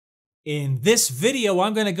In this video,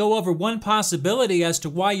 I'm going to go over one possibility as to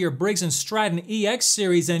why your Briggs Stratton EX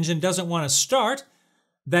series engine doesn't want to start.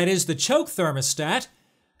 That is the choke thermostat.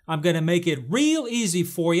 I'm going to make it real easy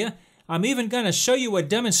for you. I'm even going to show you a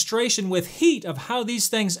demonstration with heat of how these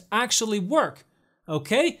things actually work.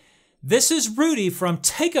 Okay? This is Rudy from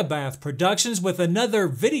Take a Bath Productions with another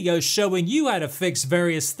video showing you how to fix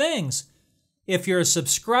various things. If you're a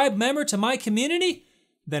subscribed member to my community,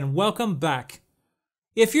 then welcome back.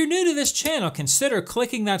 If you're new to this channel, consider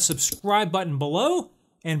clicking that subscribe button below,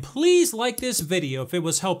 and please like this video if it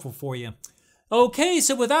was helpful for you. Okay,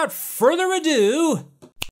 so without further ado,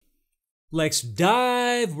 let's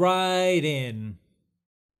dive right in.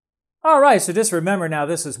 Alright, so just remember now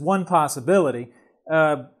this is one possibility.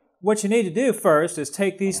 What you need to do first is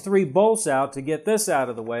take these three bolts out to get this out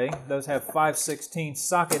of the way. Those have 5/16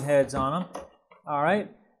 socket heads on them.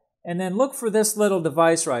 Alright. And then look for this little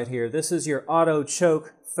device right here. This is your auto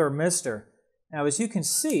choke thermistor. Now as you can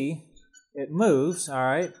see, it moves, all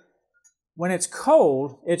right? When it's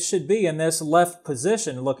cold, it should be in this left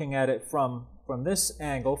position, looking at it from this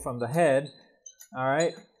angle, from the head, all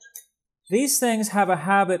right? These things have a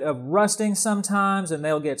habit of rusting sometimes, and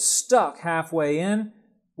they'll get stuck halfway in.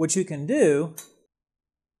 What you can do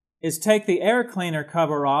is take the air cleaner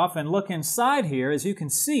cover off and look inside here. As you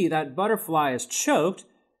can see, that butterfly is choked.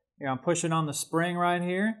 Here, I'm pushing on the spring right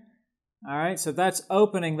here. All right, so that's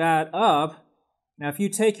opening that up. Now, if you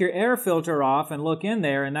take your air filter off and look in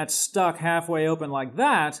there and that's stuck halfway open like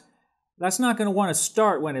that, that's not going to want to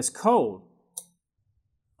start when it's cold.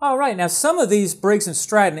 All right, now some of these Briggs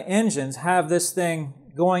Stratton engines have this thing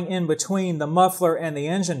going in between the muffler and the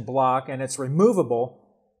engine block, and it's removable.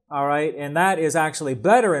 All right, and that is actually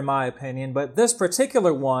better in my opinion, but this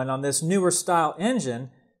particular one on this newer style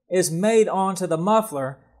engine is made onto the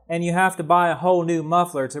muffler, and you have to buy a whole new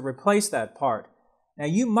muffler to replace that part. Now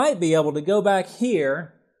you might be able to go back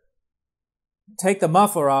here, take the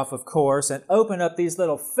muffler off of course, and open up these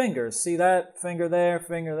little fingers. See that? Finger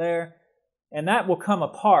there, and that will come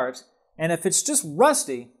apart. And if it's just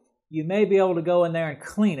rusty, you may be able to go in there and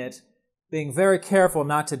clean it, being very careful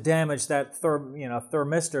not to damage that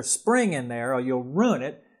thermistor spring in there or you'll ruin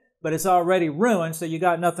it, but it's already ruined, so you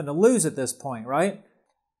got nothing to lose at this point, right?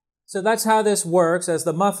 So that's how this works. As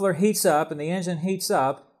the muffler heats up and the engine heats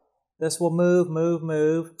up, this will move,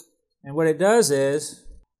 and what it does is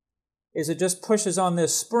it just pushes on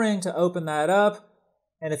this spring to open that up,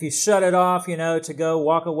 and if you shut it off, to go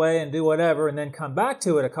walk away and do whatever and then come back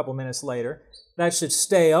to it a couple minutes later, that should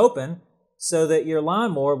stay open so that your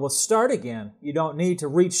lawnmower will start again. You don't need to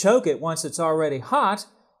re-choke it once it's already hot,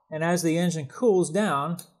 and as the engine cools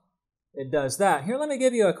down, it does that. Here, let me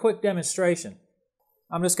give you a quick demonstration.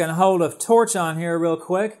 I'm just going to hold a torch on here real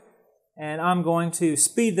quick, and I'm going to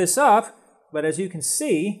speed this up, but as you can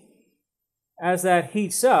see, as that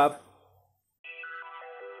heats up,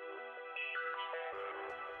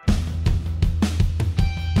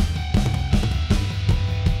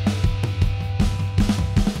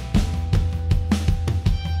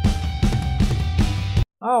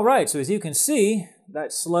 all right, so as you can see,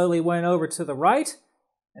 that slowly went over to the right,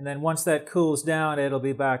 and then once that cools down, it'll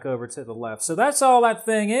be back over to the left. So that's all that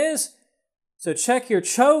thing is. So check your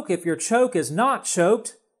choke. If your choke is not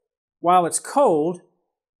choked while it's cold,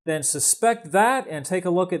 then suspect that and take a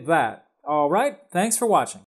look at that. All right, thanks for watching.